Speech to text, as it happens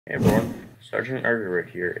Hey everyone, Sergeant Argerwood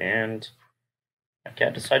here, and my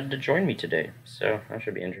cat decided to join me today, so that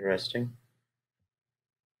should be interesting.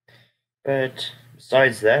 But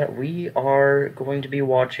besides that, we are going to be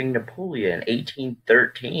watching Napoleon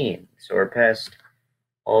 1813, so we're past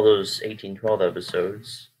all those 1812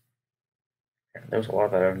 episodes. There was a lot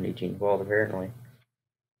that happened in 1812 apparently.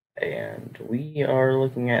 And we are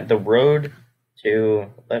looking at the road to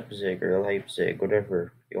Leipzig, or Leipzig,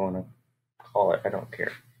 whatever you want to call it, I don't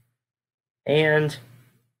care. And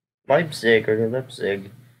Leipzig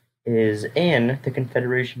is in the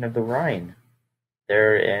Confederation of the Rhine.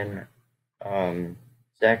 They're in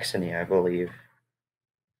Saxony, I believe.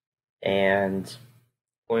 And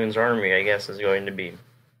Napoleon's army, I guess, is going to be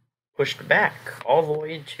pushed back all the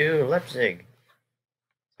way to Leipzig.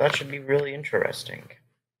 That should be really interesting.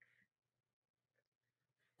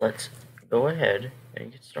 Let's go ahead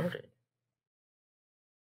and get started.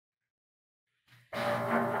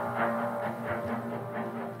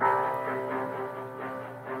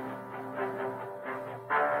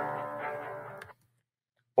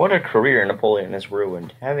 What a career Napoleon has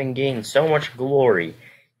ruined. Having gained so much glory,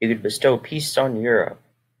 he could bestow peace on Europe.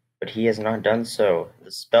 But he has not done so. The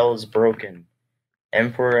spell is broken.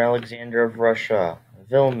 Emperor Alexander of Russia,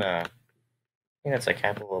 Vilna. I think that's the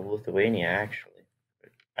capital of Lithuania, actually.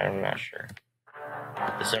 But I'm not sure.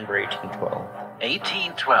 December 1812.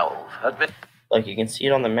 1812 had been Like you can see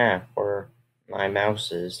it on the map where my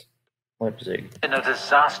mouse is. Leipzig. a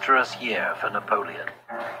disastrous year for Napoleon.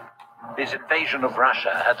 His invasion of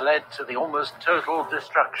Russia had led to the almost total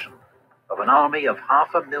destruction of an army of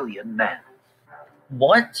 500,000 men.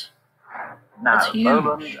 What? Now That's huge.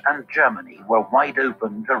 Poland and Germany were wide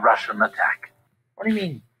open to Russian attack. What do you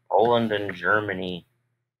mean Poland and Germany?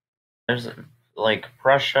 There's like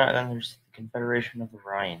Prussia and then there's the Confederation of the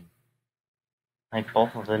Rhine. Like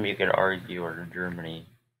both of them you could argue are Germany.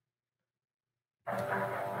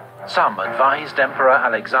 Some advised Emperor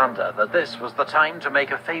Alexander that this was the time to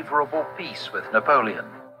make a favorable peace with Napoleon.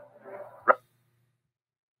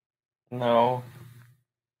 No.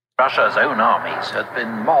 Russia's own armies had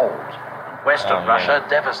been mauled and west of Russia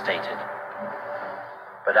devastated.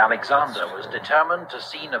 But Alexander was determined to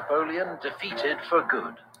see Napoleon defeated for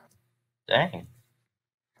good. Dang.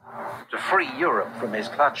 To free Europe from his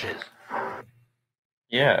clutches.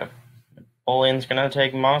 Yeah. Napoleon's gonna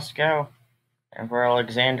take Moscow. Emperor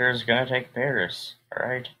Alexander's gonna take Paris.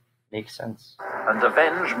 Alright. Makes sense. And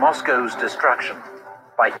avenge Moscow's destruction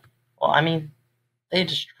by... Well, I mean, they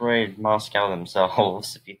destroyed Moscow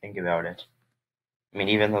themselves, if you think about it. I mean,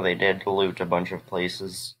 even though they did loot a bunch of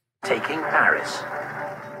places. taking Paris.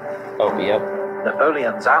 Oh, yep.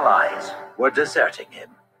 Napoleon's allies were deserting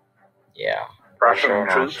him. Yeah. Prussian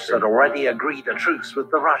troops had already agreed a truce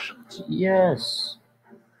with the Russians. Yes.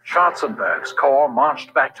 Schwarzenberg's corps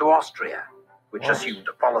marched back to Austria, which assumed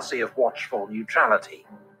a policy of watchful neutrality.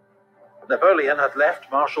 Napoleon had left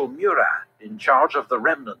Marshal Murat in charge of the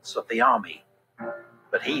remnants of the army,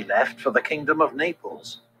 but he left for the Kingdom of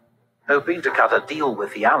Naples, hoping to cut a deal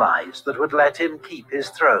with the Allies that would let him keep his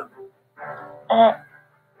throne.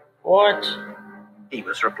 What? He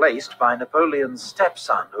was replaced by Napoleon's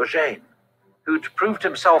stepson, Eugene, who'd proved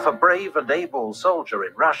himself a brave and able soldier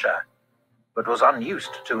in Russia, but was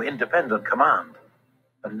unused to independent command,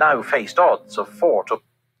 and now faced odds of 4-1.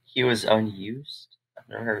 He was unused? I've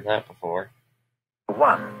never heard that before.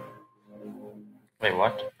 Wait,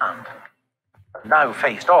 what? And now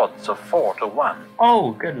faced odds of 4-1.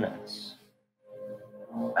 Oh, goodness.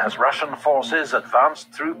 As Russian forces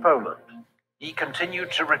advanced through Poland, he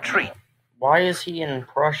continued to retreat. Why is he in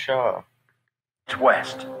Prussia?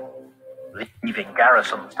 West, leaving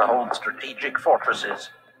garrisons to hold strategic fortresses,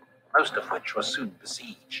 most of which were soon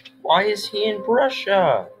besieged. Why is he in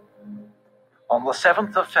Prussia? On the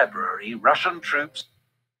 7th of February, Russian troops...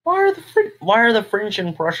 Why are the French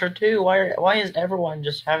in Prussia too? Why is everyone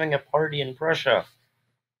just having a party in Prussia?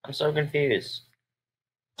 I'm so confused.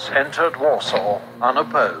 entered Warsaw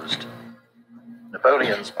unopposed.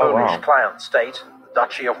 Napoleon's Polish client state, the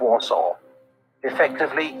Duchy of Warsaw,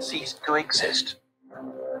 effectively ceased to exist.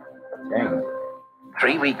 Dang.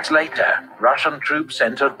 3 weeks later, Russian troops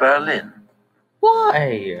entered Berlin.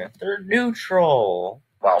 Why? They're neutral.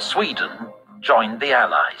 While Sweden joined the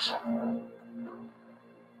Allies.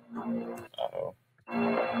 Uh-oh.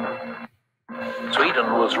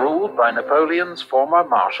 Sweden was ruled by Napoleon's former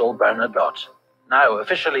Marshal Bernadotte, now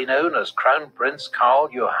officially known as Crown Prince Karl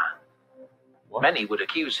Johann. What? Many would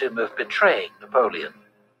accuse him of betraying Napoleon,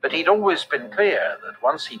 but he'd always been clear that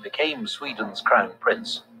once he became Sweden's Crown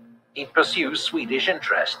Prince, he'd pursue Swedish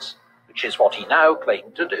interests, which is what he now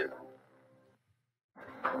claimed to do.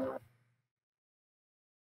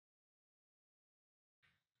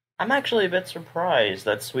 I'm actually a bit surprised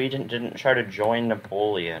that Sweden didn't try to join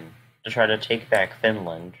Napoleon to try to take back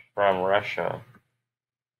Finland from Russia.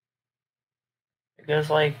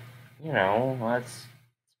 Because, like, that's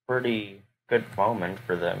a pretty good moment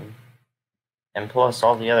for them. And plus,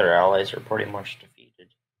 all the other allies are pretty much defeated.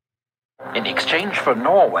 In exchange for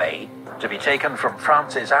Norway, to be taken from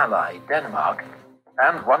France's ally, Denmark,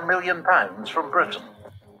 and £1 million from Britain,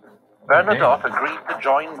 Bernadotte agreed to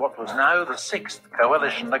join what was now the 6th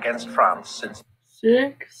coalition against France since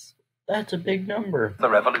 6? That's a big number. the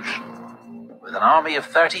Revolution, with an army of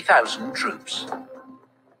 30,000 troops.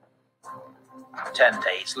 10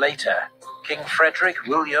 days later, King Frederick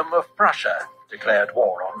William of Prussia declared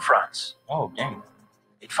war on France. Oh, dang.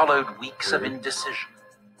 It followed weeks of indecision.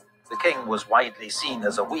 The king was widely seen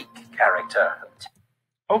as a weak character.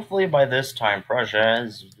 Hopefully by this time Prussia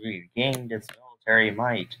has regained its military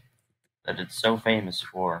might that it's so famous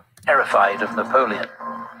for. Terrified of Napoleon,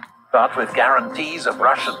 but with guarantees of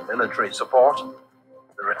Russian military support,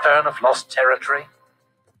 the return of lost territory,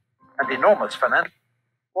 and enormous financial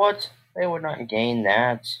What? They would not gain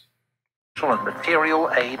that. and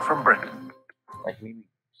material aid from Britain, Like maybe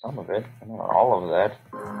some of it, but not all of that.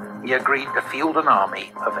 he agreed to field an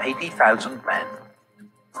army of 80,000 men.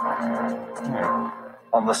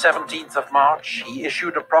 On the 17th of March, he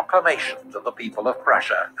issued a proclamation to the people of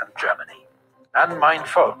Prussia and Germany. "And mein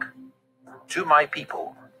Volk, to my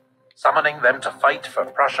people," summoning them to fight for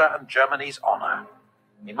Prussia and Germany's honor,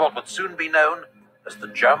 in what would soon be known as the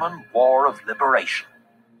German War of Liberation.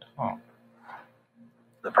 Oh.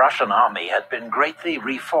 The Prussian army had been greatly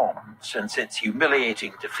reformed since its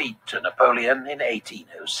humiliating defeat to Napoleon in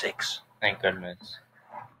 1806. Thank goodness.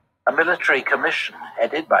 A military commission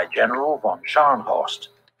headed by General von Scharnhorst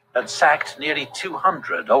had sacked nearly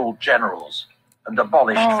 200 old generals and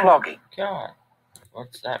abolished flogging, God.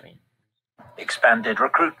 What's that mean? expanded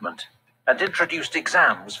recruitment, and introduced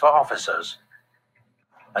exams for officers,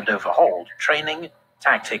 and overhauled training,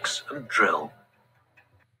 tactics, and drill.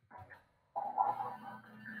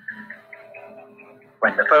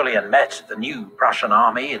 When Napoleon met the new Prussian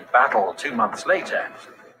army in battle 2 months later,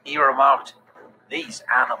 he remarked, "These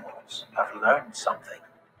animals have learned something."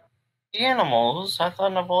 Animals? I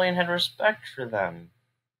thought Napoleon had respect for them.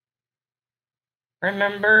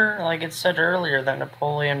 Remember, like it said earlier, that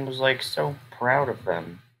Napoleon was like so proud of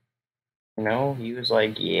them. He was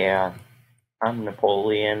like, yeah, I'm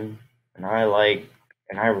Napoleon, and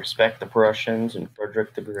I respect the Prussians and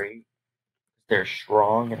Frederick the Great. They're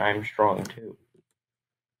strong, and I'm strong too.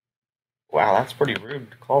 Wow, that's pretty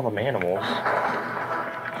rude to call them animals.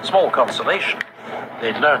 Small consolation,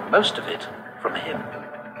 they'd learned most of it from him.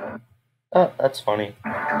 Oh, that's funny.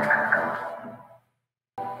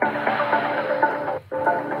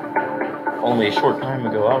 Only a short time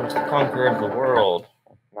ago, I was the conqueror of the world.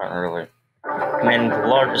 Not really. Commanding the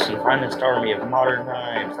largest and finest army of modern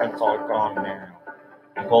times. That's all gone now.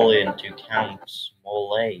 Napoleon to Count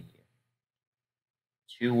Molay.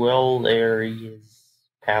 Tuileries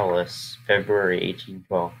Palace, February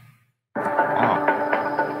 1812. Wow.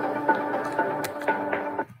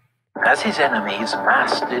 As his enemies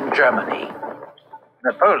massed in Germany,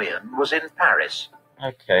 Napoleon was in Paris.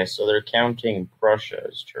 Okay, so they're counting Prussia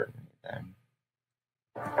as Germany then.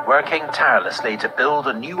 Working tirelessly to build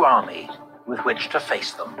a new army with which to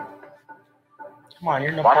face them. Come on,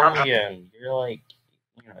 you're Napoleon. You're like,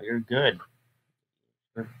 you're good.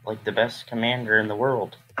 You're like the best commander in the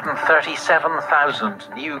world. 37,000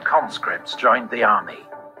 new conscripts joined the army.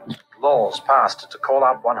 Laws passed to call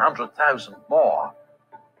up 100,000 more,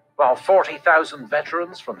 while 40,000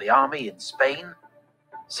 veterans from the army in Spain,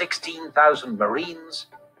 16,000 Marines,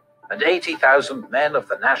 and 80,000 men of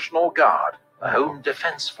the National Guard, the Home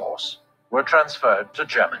Defense Force, were transferred to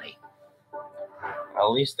Germany.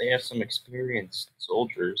 At least they have some experienced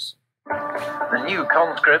soldiers. The new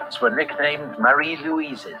conscripts were nicknamed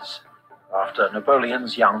Marie-Louises, after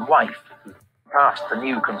Napoleon's young wife, who passed the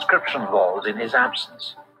new conscription laws in his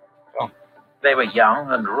absence. Oh. They were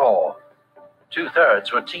young and raw.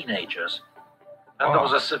 2/3 were teenagers, and there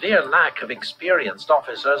was a severe lack of experienced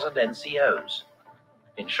officers and NCOs.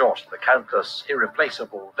 In short, the countless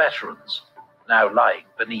irreplaceable veterans now lying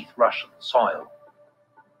beneath Russian soil.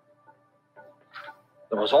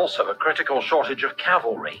 There was also a critical shortage of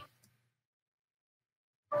cavalry,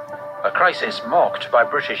 a crisis mocked by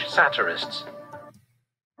British satirists.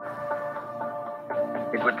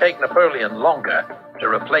 It would take Napoleon longer to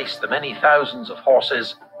replace the many thousands of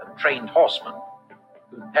horses and trained horsemen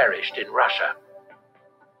who perished in Russia.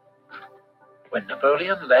 When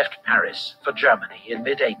Napoleon left Paris for Germany in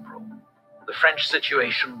mid-April, the French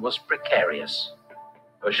situation was precarious.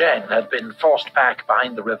 Eugene had been forced back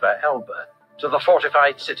behind the river Elbe to the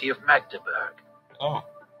fortified city of Magdeburg. Oh.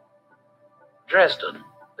 Dresden,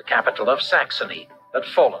 the capital of Saxony, had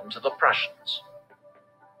fallen to the Prussians.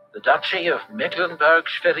 The Duchy of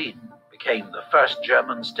Mecklenburg-Schwerin became the first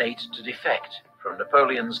German state to defect from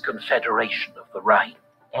Napoleon's Confederation of the Rhine.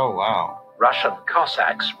 Oh, wow. Russian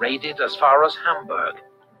Cossacks raided as far as Hamburg,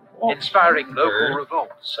 inspiring local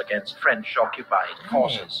revolts against French-occupied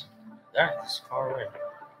forces. That's far away.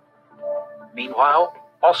 Meanwhile,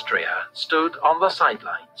 Austria stood on the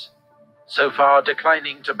sidelines, so far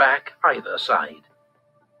declining to back either side.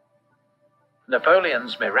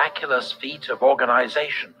 Napoleon's miraculous feat of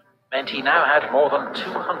organization meant he now had more than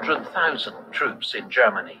 200,000 troops in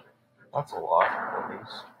Germany. That's a lot, at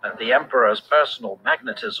least. And the Emperor's personal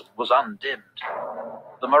magnetism was undimmed.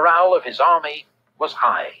 The morale of his army was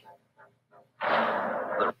high.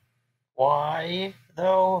 Why,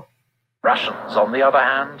 though? Russians, on the other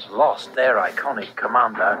hand, lost their iconic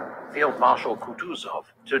commander, Field Marshal Kutuzov,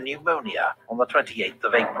 to pneumonia on the 28th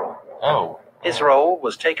of April. Oh. His role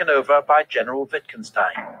was taken over by General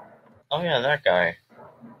Wittgenstein. Oh, yeah, that guy.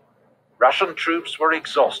 Russian troops were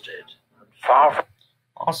exhausted and far from...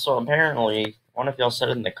 Also, apparently, one of y'all said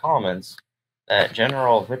in the comments that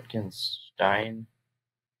General Wittgenstein,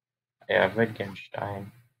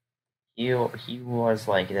 he was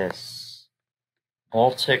like this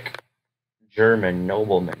Baltic German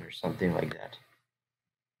nobleman or something like that.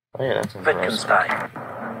 Oh yeah, that's impressive. Wittgenstein.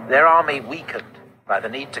 Their army weakened by the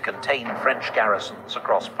need to contain French garrisons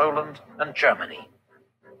across Poland and Germany.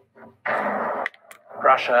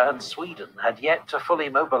 Prussia and Sweden had yet to fully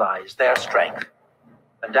mobilize their strength,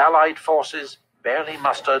 and Allied forces barely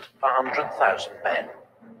mustered 100,000 men.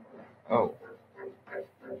 Oh.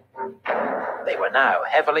 They were now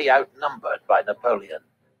heavily outnumbered by Napoleon,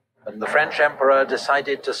 and the French Emperor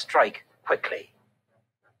decided to strike quickly.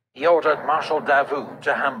 He ordered Marshal Davout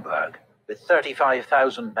to Hamburg with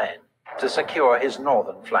 35,000 men to secure his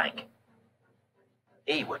northern flank.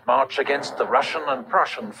 He would march against the Russian and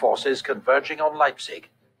Prussian forces converging on Leipzig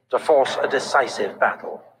to force a decisive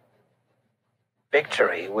battle.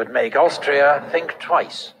 Victory would make Austria think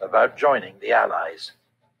twice about joining the Allies,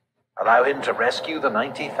 allow him to rescue the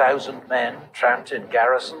 90,000 men trapped in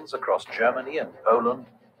garrisons across Germany and Poland,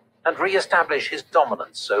 and re-establish his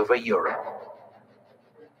dominance over Europe.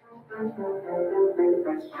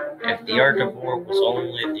 If the art of war was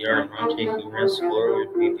only the art of not taking risks, glory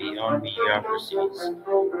would be beyond mediocrities.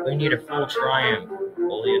 We need a full triumph.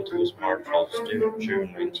 Napoleon to his marshals,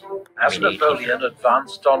 June 19. As Napoleon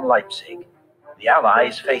advanced on Leipzig, the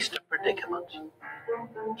Allies faced a predicament.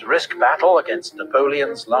 To risk battle against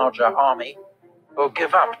Napoleon's larger army, or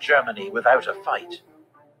give up Germany without a fight,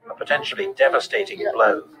 a potentially devastating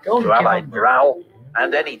blow to Allied morale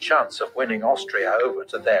and any chance of winning Austria over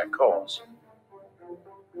to their cause.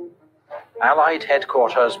 Allied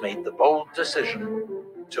headquarters made the bold decision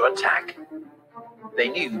to attack. They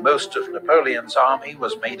knew most of Napoleon's army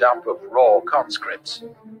was made up of raw conscripts,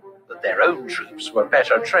 that their own troops were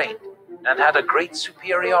better trained and had a great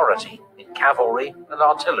superiority in cavalry and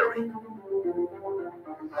artillery.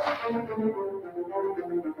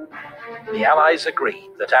 The Allies agreed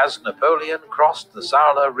that as Napoleon crossed the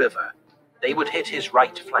Saale River, they would hit his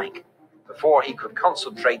right flank before he could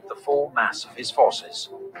concentrate the full mass of his forces.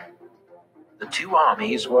 The two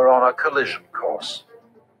armies were on a collision course,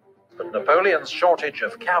 but Napoleon's shortage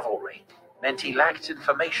of cavalry meant he lacked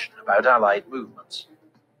information about Allied movements.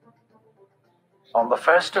 On the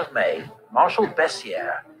 1st of May, Marshal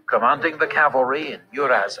Bessières, commanding the cavalry in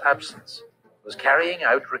Murat's absence, was carrying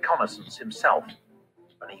out reconnaissance himself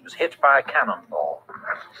when he was hit by a cannonball.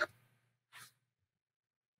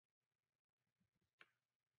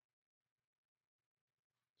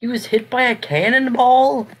 He was hit by a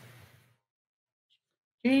cannonball?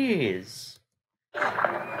 Jeez.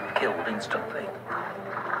 And killed instantly.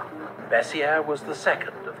 Bessières was the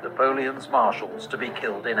second of Napoleon's marshals to be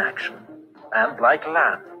killed in action, and like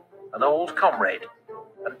Lannes, an old comrade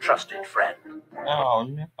and trusted friend. Oh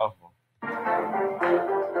no.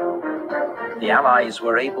 The Allies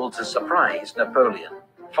were able to surprise Napoleon,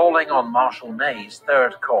 falling on Marshal Ney's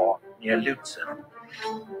Third Corps near Lützen.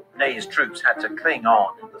 Ney's troops had to cling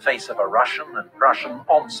on in the face of a Russian and Prussian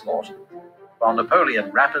onslaught, while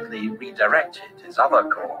Napoleon rapidly redirected his other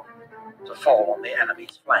corps to fall on the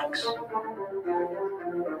enemy's flanks.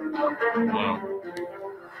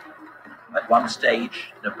 At one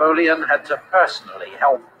stage, Napoleon had to personally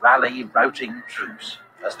help rally routing troops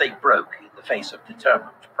as they broke in the face of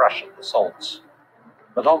determined Prussian assaults.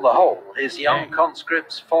 But on the whole, his young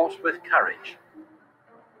conscripts fought with courage.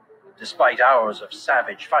 Despite hours of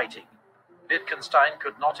savage fighting, Wittgenstein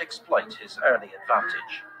could not exploit his early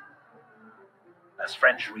advantage. As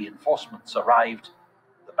French reinforcements arrived,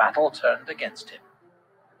 the battle turned against him.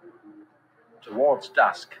 Towards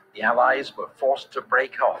dusk, the Allies were forced to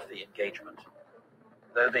break off the engagement,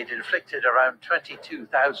 though they'd inflicted around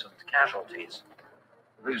 22,000 casualties,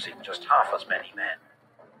 losing just half as many men.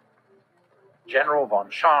 General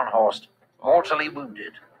von Scharnhorst, mortally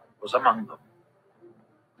wounded, was among them.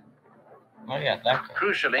 Oh yeah, that guy.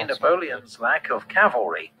 Crucially, Napoleon's lack of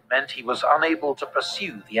cavalry meant he was unable to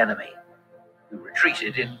pursue the enemy, who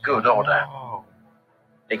retreated in good order. Oh.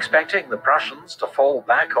 Expecting the Prussians to fall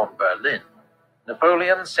back on Berlin,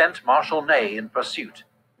 Napoleon sent Marshal Ney in pursuit,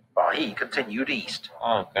 while he continued east.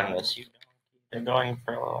 Oh goodness, they're going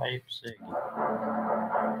for Leipzig.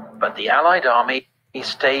 But the Allied army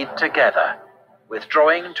stayed together,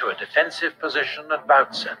 withdrawing to a defensive position at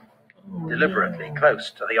Bautzen, deliberately close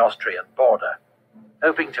to the Austrian border,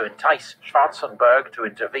 hoping to entice Schwarzenberg to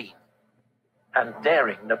intervene, and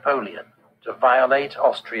daring Napoleon to violate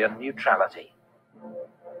Austrian neutrality.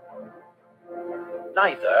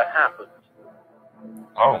 Neither happened.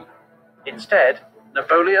 Oh. Instead,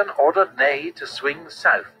 Napoleon ordered Ney to swing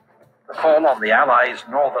south to fall on the Allies'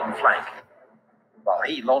 northern flank, while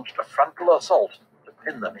he launched a frontal assault to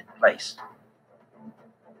pin them in place.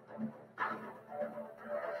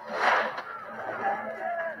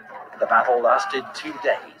 The battle lasted 2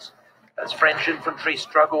 days, as French infantry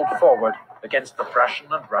struggled forward against the Prussian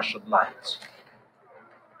and Russian lines.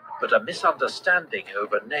 But a misunderstanding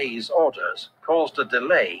over Ney's orders caused a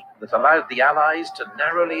delay that allowed the Allies to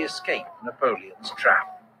narrowly escape Napoleon's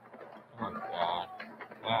trap. Oh God.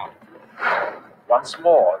 Wow. Once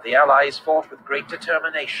more, the Allies fought with great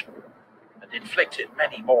determination and inflicted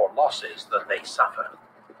many more losses than they suffered.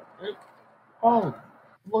 Oh,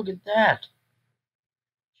 look at that.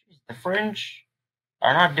 Jeez, the French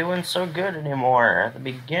are not doing so good anymore. At the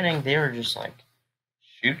beginning, they were just like,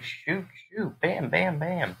 shoot, shoot, shoot, bam, bam,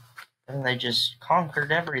 bam. And they just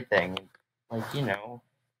conquered everything. Like, you know,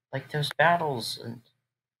 like those battles. And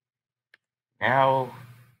now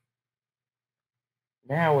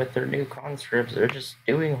with their new conscripts, they're just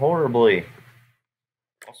doing horribly.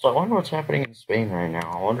 Also, I wonder what's happening in Spain right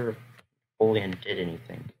now. I wonder if Napoleon did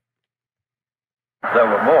anything. There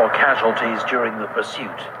were more casualties during the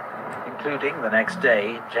pursuit, including the next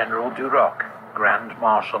day General Duroc, Grand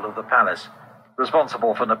Marshal of the Palace,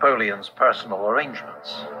 responsible for Napoleon's personal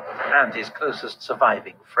arrangements, and his closest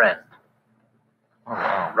surviving friend. Oh,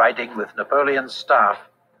 wow. Riding with Napoleon's staff,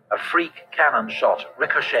 a freak cannon shot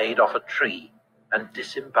ricocheted off a tree and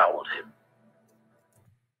disemboweled him.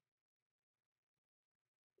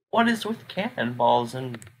 What is with cannonballs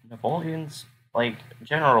and Napoleon's, like,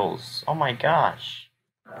 generals? Oh my gosh.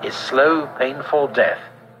 His slow, painful death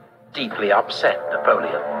deeply upset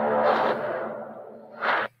Napoleon.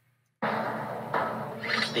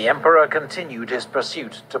 The Emperor continued his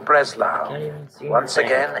pursuit to Breslau, once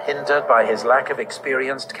again hindered by his lack of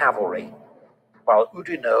experienced cavalry, while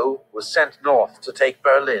Oudinot was sent north to take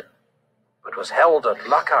Berlin, but was held at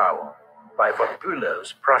Luckau by von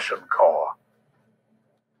Bülow's Prussian corps.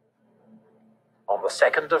 On the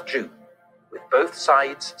 2nd of June, with both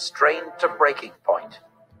sides strained to breaking point,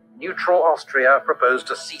 neutral Austria proposed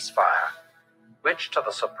a ceasefire, which, to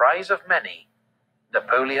the surprise of many,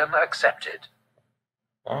 Napoleon accepted.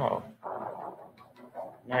 Oh.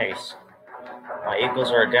 Nice. My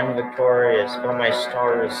eagles are again victorious, but my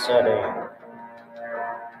star is setting.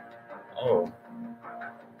 Oh.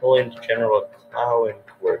 Napoleon's General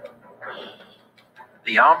Klauencourt.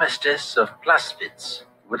 The armistice of Plaswitz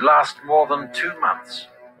would last more than 2 months,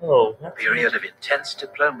 Oh, a period of intense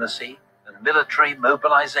diplomacy and military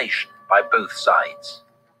mobilization by both sides.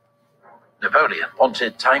 Napoleon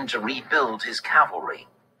wanted time to rebuild his cavalry,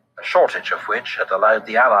 a shortage of which had allowed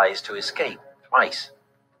the Allies to escape twice.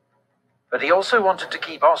 But he also wanted to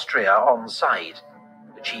keep Austria on side,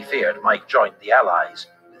 which he feared might join the Allies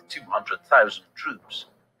with 200,000 troops,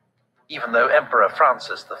 even though Emperor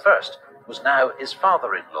Francis I was now his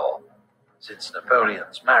father-in-law, since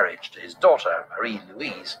Napoleon's marriage to his daughter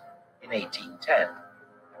Marie-Louise in 1810.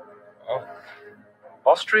 Oh.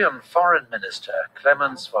 Austrian Foreign Minister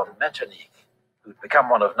Clemens von Metternich, who'd become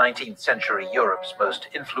one of 19th century Europe's most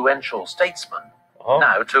influential statesmen,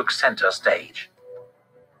 now took center stage.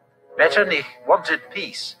 Metternich wanted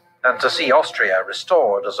peace and to see Austria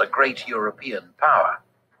restored as a great European power,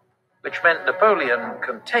 which meant Napoleon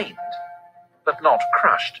contained, but not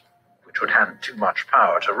crushed, which would hand too much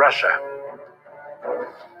power to Russia.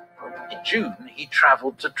 In June, he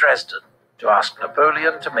traveled to Dresden to ask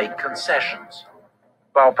Napoleon to make concessions,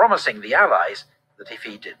 while promising the Allies that if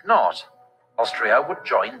he did not, Austria would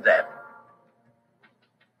join them.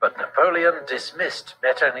 But Napoleon dismissed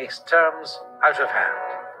Metternich's terms out of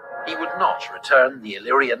hand. He would not return the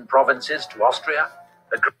Illyrian provinces to Austria.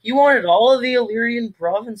 He wanted all of the Illyrian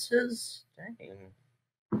provinces? Dang.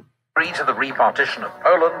 Agree to the repartition of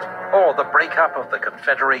Poland or the breakup of the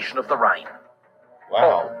Confederation of the Rhine. Wow.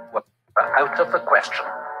 All were out of the question.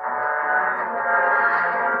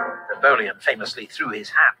 Napoleon famously threw his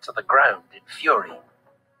hat to the ground in fury.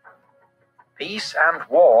 Peace and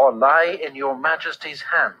war lie in your Majesty's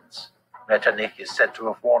hands, Metternich is said to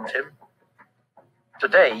have warned him.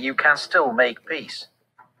 Today you can still make peace.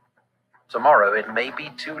 Tomorrow it may be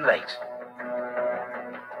too late.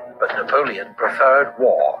 But Napoleon preferred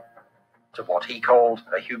war to what he called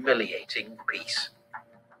a humiliating peace.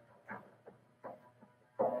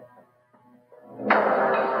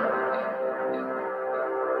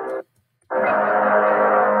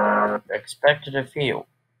 Expect a defeat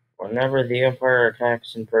whenever the Empire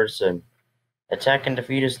attacks in person. Attack and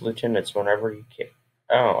defeat his lieutenants whenever you can.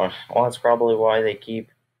 Oh, well, that's probably why they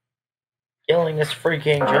keep killing his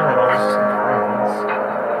freaking generals and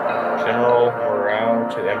friends. General Morale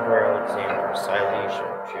to Emperor Alexander, Silesia,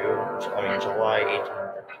 July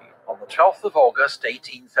 1813. On the 12th of August,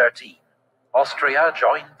 1813, Austria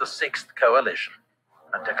joined the Sixth Coalition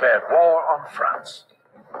and declared war on France.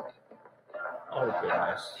 Oh,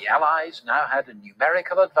 goodness. The Allies now had a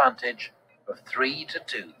numerical advantage of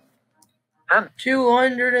 3-2. And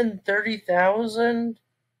 230,000?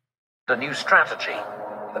 a new strategy,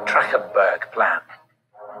 the Trachenberg Plan.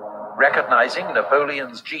 Recognizing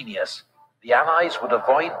Napoleon's genius, the Allies would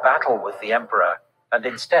avoid battle with the Emperor and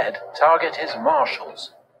instead target his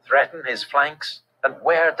marshals, threaten his flanks, and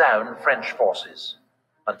wear down French forces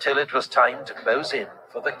until it was time to close in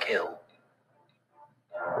for the kill.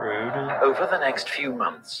 Rude. Over the next few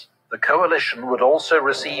months, the coalition would also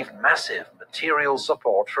receive massive material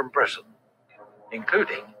support from Britain,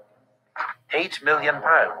 including £8 million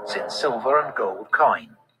in silver and gold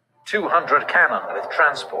coin, 200 cannon with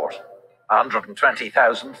transport,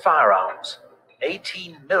 120,000 firearms,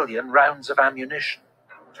 18 million rounds of ammunition,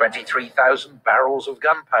 23,000 barrels of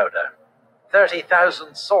gunpowder,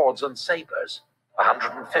 30,000 swords and sabres,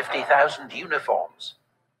 150,000 uniforms,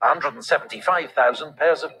 175,000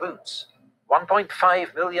 pairs of boots,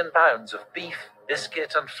 1.5 million pounds of beef,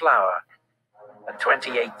 biscuit and flour, and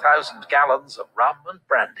 28,000 gallons of rum and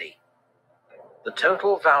brandy. The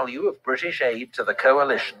total value of British aid to the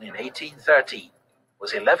coalition in 1813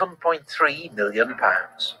 was £11.3 million.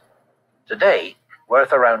 Today,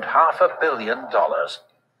 worth around $500 million.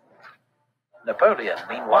 Napoleon,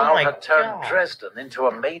 meanwhile, had turned Dresden into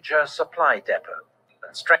a major supply depot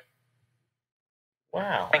and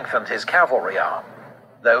strengthened his cavalry arm,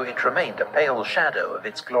 though it remained a pale shadow of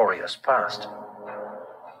its glorious past.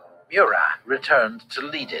 Murat returned to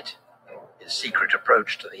lead it, his secret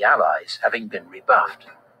approach to the Allies having been rebuffed.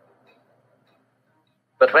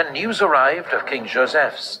 But when news arrived of King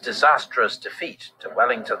Joseph's disastrous defeat to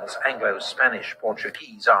Wellington's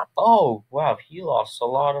Anglo-Spanish-Portuguese army, oh, wow, he lost a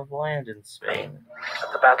lot of land in Spain.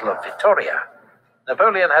 At the Battle of Vittoria,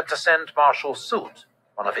 Napoleon had to send Marshal Soult,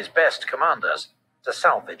 one of his best commanders, to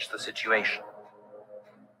salvage the situation.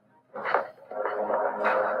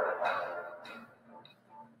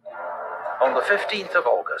 On the 15th of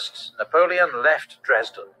August, Napoleon left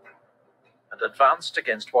Dresden and advanced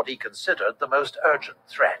against what he considered the most urgent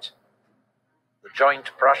threat, the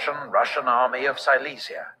joint Prussian-Russian army of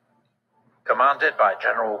Silesia, commanded by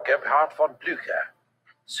General Gebhard von Blücher,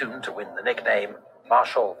 soon to win the nickname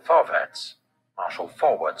Marshal Vorwärts, Marshal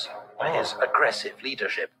Forwards, by his aggressive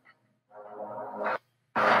leadership.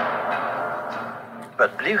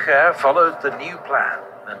 But Blücher followed the new plan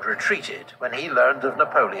and retreated when he learned of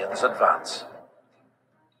Napoleon's advance.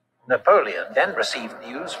 Napoleon then received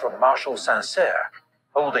news from Marshal Saint-Cyr,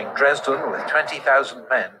 holding Dresden with 20,000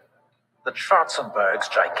 men, that Schwarzenberg's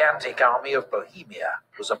gigantic army of Bohemia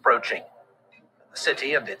was approaching, and the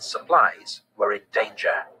city and its supplies were in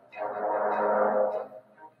danger.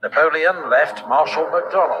 Napoleon left Marshal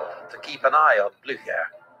MacDonald to keep an eye on Blücher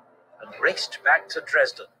and raced back to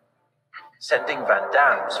Dresden, sending Van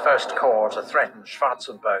Damme's First Corps to threaten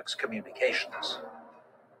Schwarzenberg's communications.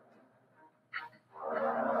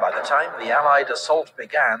 By the time the Allied assault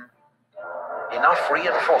began, enough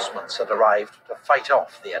reinforcements had arrived to fight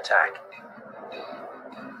off the attack.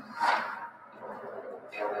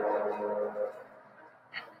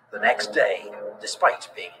 The next day, despite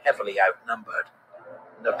being heavily outnumbered,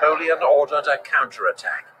 Napoleon ordered a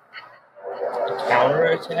counterattack.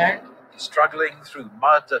 Counterattack? Struggling through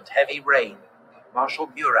mud and heavy rain, Marshal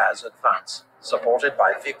Murat's advance, supported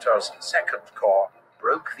by Victor's Second Corps,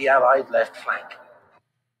 broke the Allied left flank.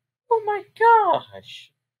 Oh my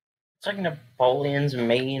gosh! It's like Napoleon's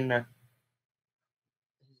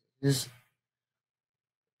his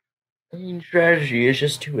main strategy is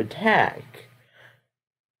just to attack.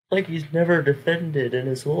 Like he's never defended in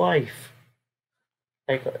his life.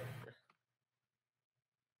 Like, just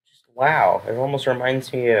wow. It almost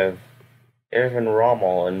reminds me of Erwin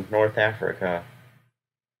Rommel in North Africa.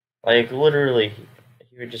 Like, literally,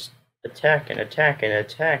 he would just attack and attack and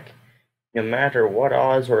attack, no matter what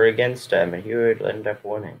odds were against him, and he would end up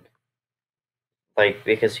winning. Like,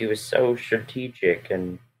 because he was so strategic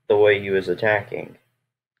in the way he was attacking.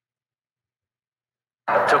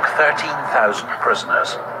 It took 13,000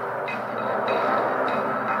 prisoners.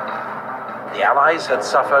 The Allies had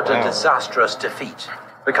suffered a disastrous defeat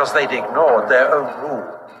because they'd ignored their own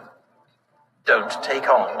rule. Don't take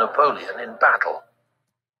on Napoleon in battle.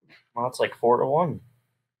 Well, it's like 4-1.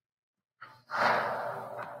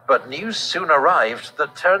 But news soon arrived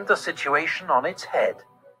that turned the situation on its head.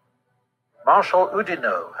 Marshal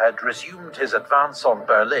Oudinot had resumed his advance on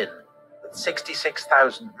Berlin with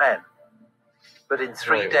 66,000 men. But in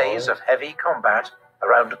 3 days of heavy combat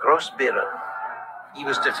around Grossbeeren, he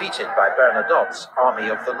was defeated by Bernadotte's Army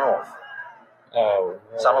of the North. Oh,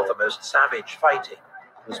 no. Some of the most savage fighting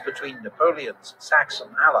was between Napoleon's Saxon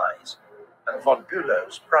allies and von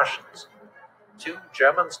Bülow's Prussians, two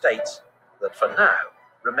German states that for now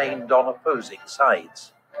remained on opposing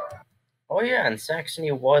sides. Oh yeah, and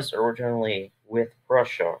Saxony was originally with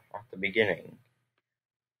Prussia at the beginning,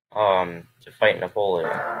 to fight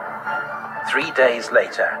Napoleon. 3 days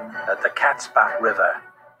later, at the Katzbach River,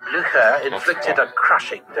 Blücher inflicted a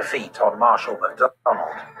crushing defeat on Marshal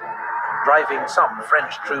MacDonald, driving some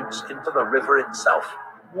French troops into the river itself.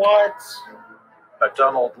 What?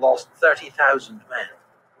 MacDonald lost 30,000 men,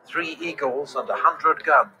 3 eagles and 100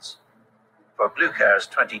 guns, for Blücher's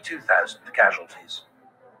 22,000 casualties.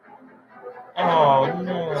 Oh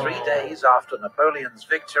no. 3 days after Napoleon's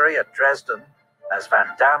victory at Dresden, as Van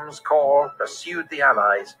Damme's corps pursued the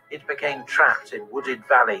Allies, it became trapped in wooded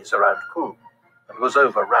valleys around Kulm and was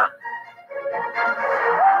overrun.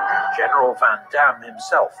 General Van Damme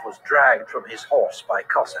himself was dragged from his horse by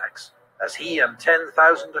Cossacks, as he and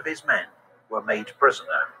 10,000 of his men were made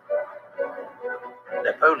prisoner.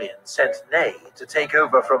 Napoleon sent Ney to take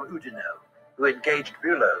over from Oudinot, who engaged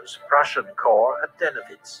Bülow's Prussian corps at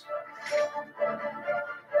Dennewitz.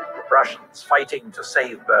 The Prussians, fighting to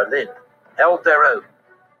save Berlin, held their own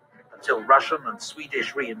until Russian and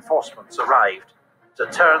Swedish reinforcements arrived to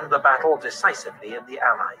turn the battle decisively in the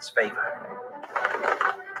Allies' favor.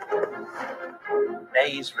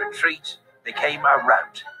 Ney's retreat became a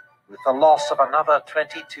rout, with the loss of another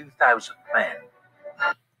 22,000 men.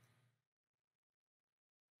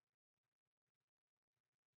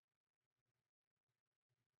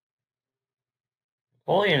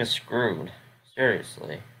 Napoleon is screwed.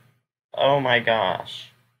 Seriously. Oh my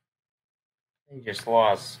gosh. They just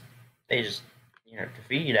lost. They just,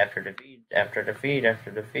 defeat after defeat after defeat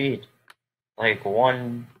after defeat. Like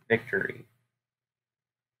one victory.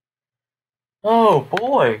 Oh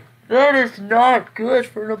boy, that is not good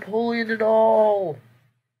for Napoleon at all.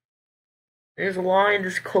 His line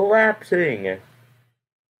is collapsing.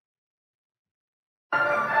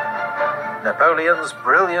 Napoleon's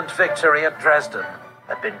brilliant victory at Dresden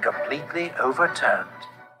had been completely overturned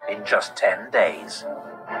in just 10 days.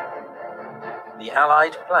 The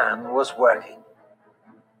Allied plan was working.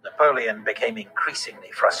 Napoleon became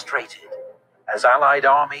increasingly frustrated as Allied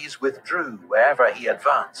armies withdrew wherever he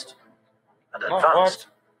advanced, and advanced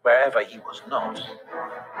wherever he was not.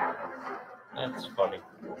 That's funny.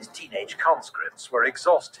 His teenage conscripts were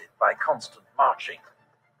exhausted by constant marching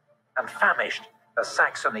and famished as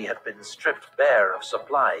Saxony had been stripped bare of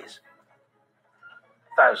supplies.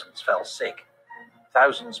 Thousands fell sick,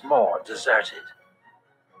 thousands more deserted.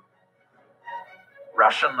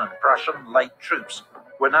 Russian and Prussian light troops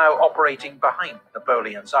were now operating behind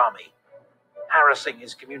Napoleon's army, harassing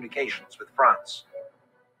his communications with France.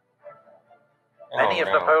 Many of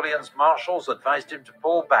Napoleon's marshals advised him to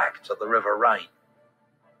pull back to the River Rhine.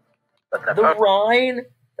 But The Rhine?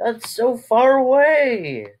 That's so far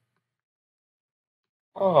away!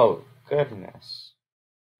 Oh, goodness.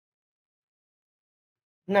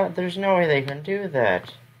 No, there's no way they can do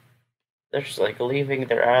that. They're just like leaving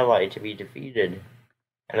their ally to be defeated.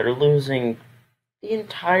 And they're losing the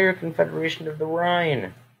entire Confederation of the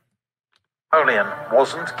Rhine. Napoleon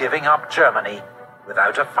wasn't giving up Germany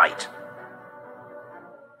without a fight.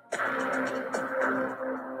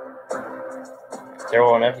 There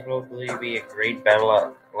will inevitably be a great battle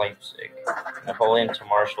at Leipzig. Napoleon to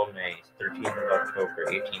Marshal Ney, 13th of October,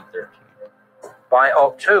 1813. By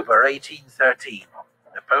October 1813,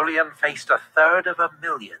 Napoleon faced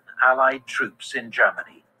 1/3 Allied troops in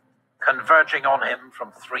Germany, converging on him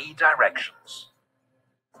from 3 directions.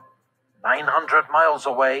 900 miles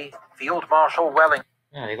away, Field Marshal Wellington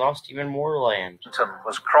Yeah, he lost even more land.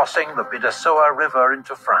 was crossing the Bidassoa River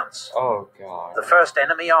into France. Oh, God. The first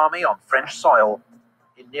enemy army on French soil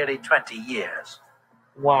in nearly 20 years.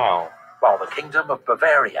 Wow. While the Kingdom of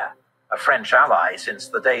Bavaria, a French ally since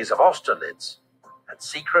the days of Austerlitz, had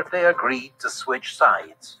secretly agreed to switch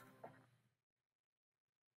sides.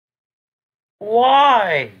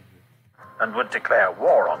 Why? And would declare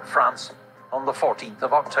war on France on the 14th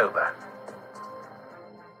of October.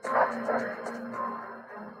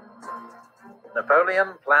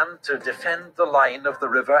 Napoleon planned to defend the line of the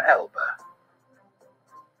River Elbe.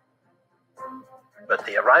 But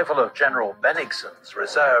the arrival of General Bennigsen's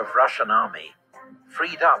reserve Russian army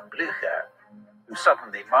freed up Blücher, who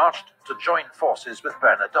suddenly marched to join forces with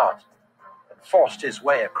Bernadotte and forced his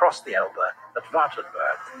way across the Elbe at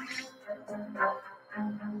Wartenburg.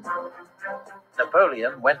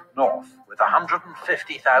 Napoleon went north with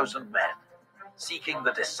 150,000 men, seeking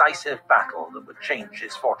the decisive battle that would change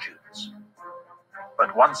his fortunes.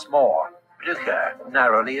 But once more, Blücher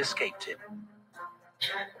narrowly escaped him.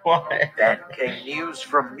 Why? Then came news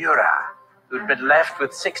from Murat, who'd been left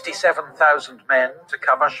with 67,000 men to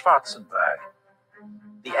cover Schwarzenberg.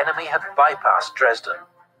 The enemy had bypassed Dresden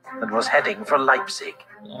and was heading for Leipzig.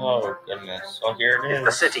 Oh, goodness. Oh, here it is. If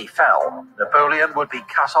the city fell, Napoleon would be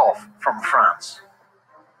cut off from France.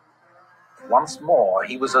 Once more,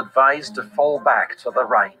 he was advised to fall back to the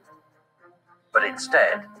Rhine. But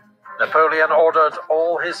instead, Napoleon ordered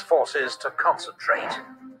all his forces to concentrate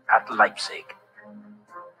at Leipzig.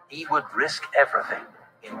 He would risk everything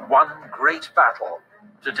in one great battle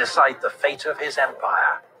to decide the fate of his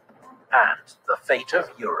empire and the fate of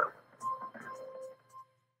Europe.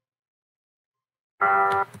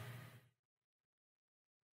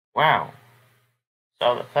 Wow.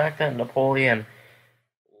 So the fact that Napoleon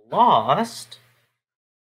lost,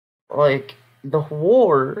 like, the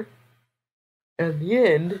war in the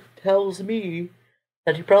end tells me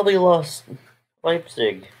that he probably lost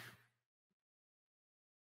Leipzig.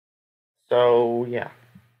 So, yeah.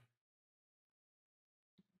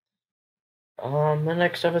 The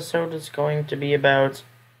next episode is going to be about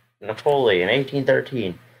Napoleon,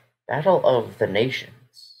 1813, Battle of the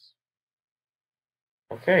Nations.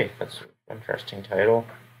 Okay, that's an interesting title.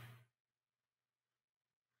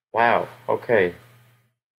 Wow, okay.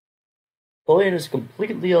 Napoleon is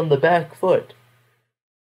completely on the back foot.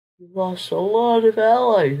 He lost a lot of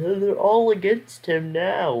allies, and they're all against him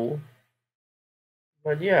now.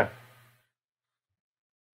 But yeah.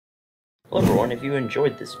 Well, everyone, if you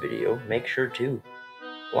enjoyed this video, make sure to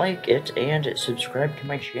like it and subscribe to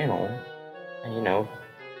my channel. And, you know,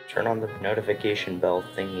 turn on the notification bell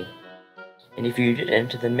thingy. And if you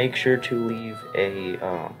didn't, then make sure to leave a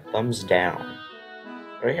thumbs down.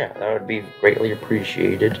 But yeah, that would be greatly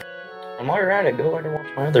appreciated. And while you're at it, go ahead and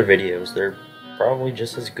watch my other videos. They're probably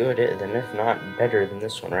just as good, and if not better than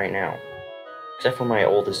this one right now. Except for my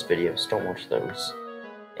oldest videos, don't watch those.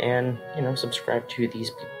 And, you know, subscribe to these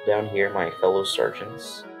people down here, my fellow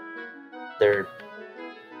sergeants. They're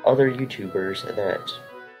other YouTubers that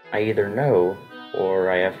I either know or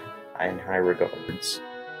I have in high regards.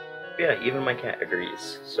 Yeah, even my cat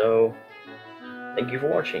agrees. So, thank you for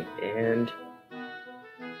watching, and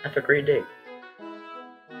have a great day.